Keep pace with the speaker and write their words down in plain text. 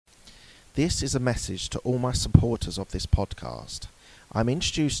This is a message to all my supporters of this podcast. I'm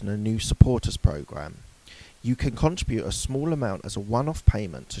introducing a new supporters program. You can contribute a small amount as a one-off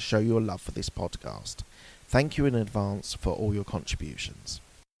payment to show your love for this podcast. Thank you in advance for all your contributions.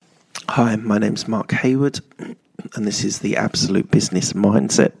 Hi, my name's Mark Hayward, and this is the Absolute Business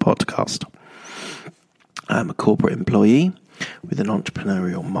Mindset podcast. I'm a corporate employee with an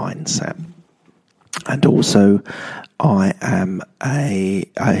entrepreneurial mindset. And also, here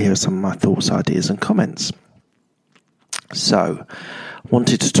are some of my thoughts, ideas and comments. So,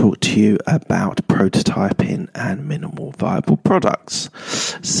 wanted to talk to you about prototyping and minimal viable products.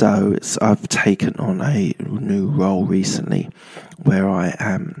 So, I've taken on a new role recently where I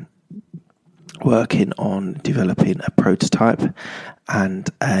am working on developing a prototype and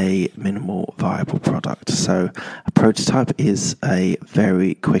a minimal viable product. So a prototype is a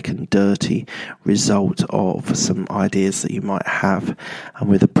very quick and dirty result of some ideas that you might have, and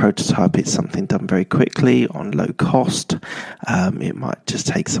with a prototype it's something done very quickly on low cost. It might just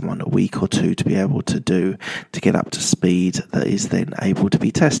take someone a week or two to be able to get up to speed, that is then able to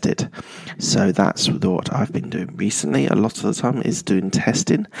be tested. So that's what I've been doing recently. A lot of the time is doing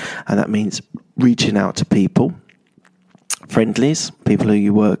testing, and that means reaching out to people, friendlies, people who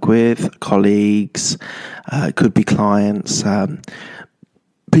you work with, colleagues, could be clients,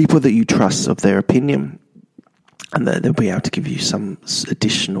 people that you trust of their opinion, and that they'll be able to give you some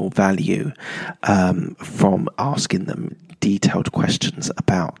additional value from asking them detailed questions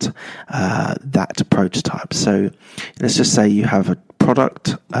about that prototype. So let's just say you have a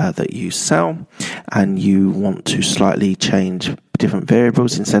product that you sell and you want to slightly change different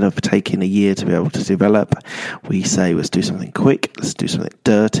variables. Instead of taking a year to be able to develop, we say let's do something quick, let's do something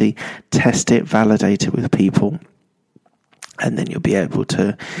dirty, test it, validate it with people, and then you'll be able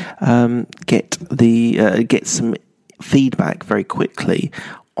to get some feedback very quickly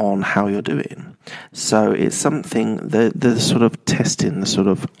on how you're doing. So it's something, the sort of testing, the sort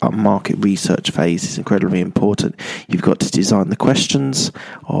of market research phase is incredibly important. You've got to design the questions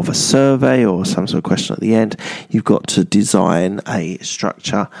of a survey or some sort of question at the end. You've got to design a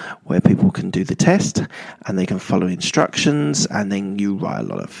structure where people can do the test and they can follow instructions, and then you write a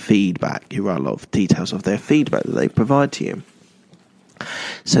lot of feedback. You write a lot of details of their feedback that they provide to you.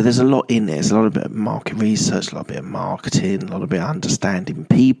 So there's a lot in there. There's a lot of bit of market research, a lot of bit of marketing, a lot of bit of understanding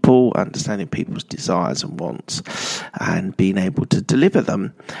people, understanding people's desires and wants, and being able to deliver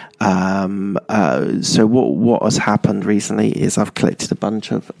them. So what has happened recently is I've collected a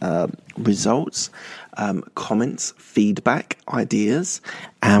bunch of results, comments, feedback, ideas,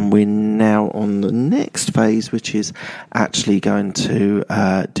 and we're now on the next phase, which is actually going to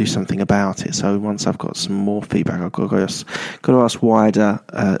do something about it. So once I've got some more feedback, I've got to ask wider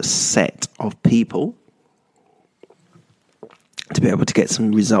set of people to be able to get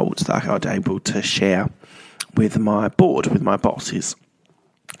some results that I'm able to share with my board, with my bosses.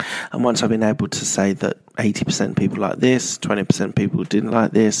 And once I've been able to say that 80% people like this, 20% people didn't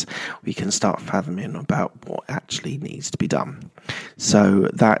like this, we can start fathoming about what actually needs to be done. So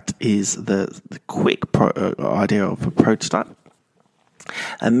that is the quick idea of a prototype.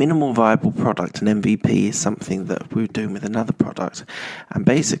 A minimal viable product, an MVP, is something that we're doing with another product. And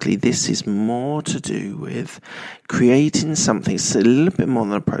basically this is more to do with creating something. It's a little bit more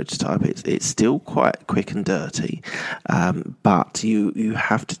than a prototype. It's still quite quick and dirty, but you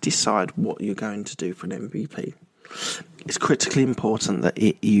have to decide what you're going to do for an MVP. It's critically important that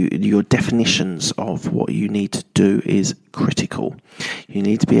your definitions of what you need to do is critical. You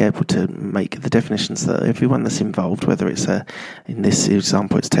need to be able to make the definitions that everyone that's involved, whether it's in this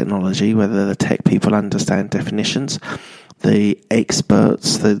example it's technology, whether the tech people understand definitions, the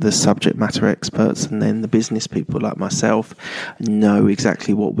experts, the subject matter experts, and then the business people like myself know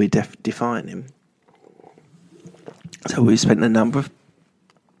exactly what we're defining. So we spent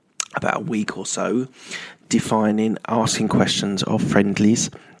about a week or so defining, asking questions of friendlies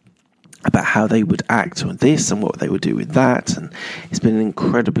about how they would act on this and what they would do with that. And it's been an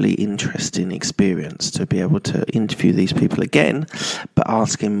incredibly interesting experience to be able to interview these people again, but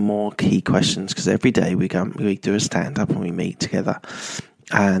asking more key questions, because every day we do a stand-up and we meet together.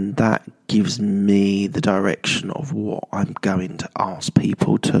 And that gives me the direction of what I'm going to ask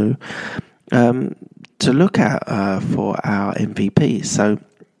people to look at for our MVP. So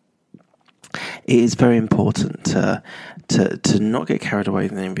it is very important to not get carried away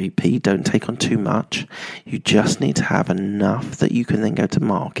with an MVP. Don't take on too much. You just need to have enough that you can then go to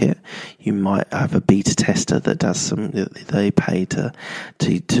market. You might have a beta tester that does they pay to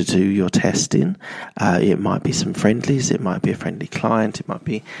do your testing. It might be some friendlies. It might be a friendly client. It might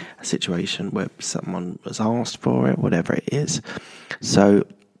be a situation where someone was asked for it, whatever it is. So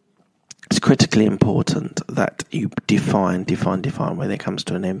critically important that you define when it comes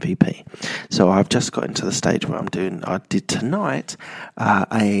to an MVP. So I've just got into the stage where I did tonight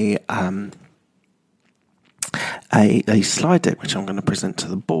a slide deck which I'm going to present to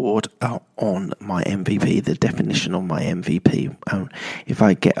the board on my MVP, the definition of my MVP. If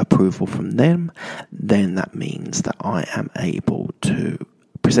I get approval from them, then that means that I am able to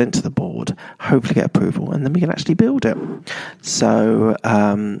present to the board, hopefully get approval, and then we can actually build it. So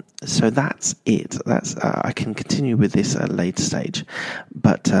that's it. I can continue with this at a later stage,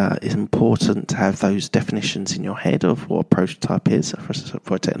 but it's important to have those definitions in your head of what a prototype is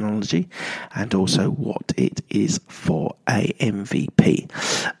for a technology, and also what it is for a MVP.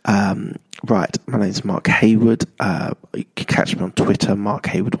 Right, my name is Mark Hayward. You can catch me on Twitter, Mark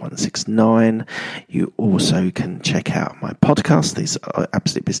Hayward169. You also can check out my podcast, this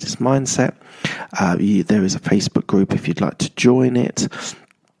Absolute Business Mindset. There is a Facebook group if you'd like to join it.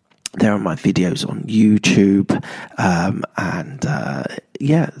 There are my videos on YouTube, I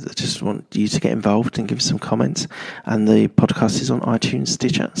just want you to get involved and give some comments. And the podcast is on iTunes,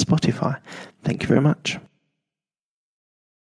 Stitcher, and Spotify. Thank you very much.